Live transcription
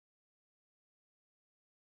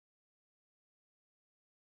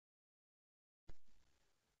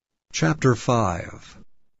Chapter 5.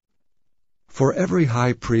 For every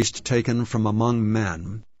high priest taken from among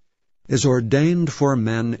men is ordained for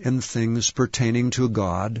men in things pertaining to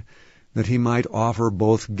God, that he might offer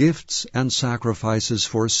both gifts and sacrifices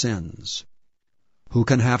for sins, who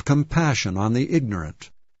can have compassion on the ignorant,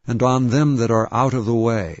 and on them that are out of the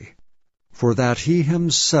way, for that he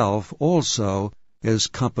himself also is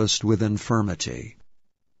compassed with infirmity.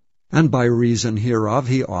 And by reason hereof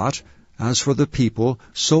he ought, as for the people,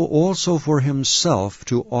 so also for himself,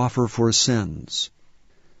 to offer for sins.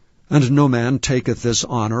 And no man taketh this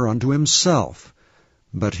honor unto himself,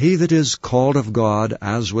 but he that is called of God,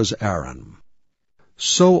 as was Aaron.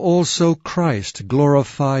 So also Christ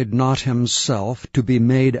glorified not himself to be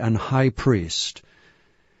made an high priest.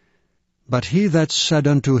 But he that said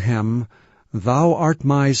unto him, Thou art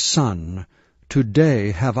my Son,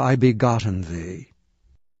 today have I begotten thee.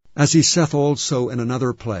 As he saith also in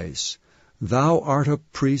another place, Thou art a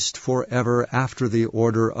priest forever after the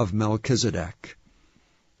order of Melchizedek,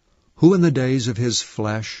 who in the days of his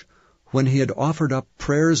flesh, when he had offered up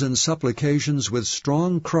prayers and supplications with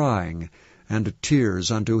strong crying and tears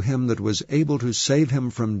unto him that was able to save him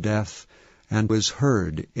from death, and was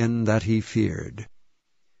heard in that he feared.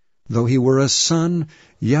 Though he were a son,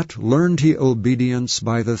 yet learned he obedience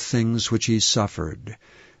by the things which he suffered,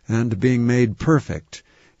 and being made perfect,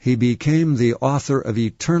 he became the author of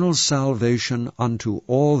eternal salvation unto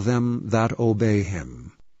all them that obey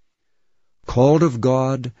him, called of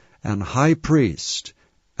God, and high priest,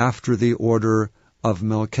 after the order of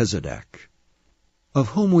Melchizedek, of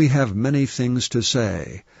whom we have many things to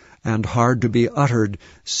say, and hard to be uttered,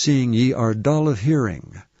 seeing ye are dull of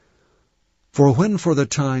hearing. For when for the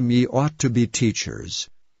time ye ought to be teachers,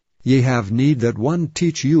 ye have need that one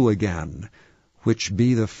teach you again, which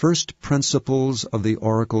be the first principles of the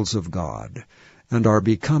oracles of God, and are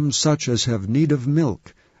become such as have need of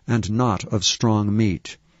milk, and not of strong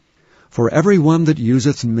meat. For every one that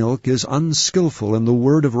useth milk is unskillful in the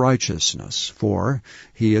word of righteousness, for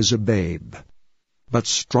he is a babe. But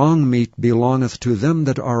strong meat belongeth to them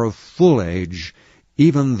that are of full age,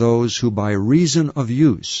 even those who by reason of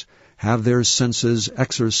use have their senses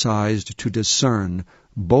exercised to discern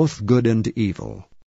both good and evil.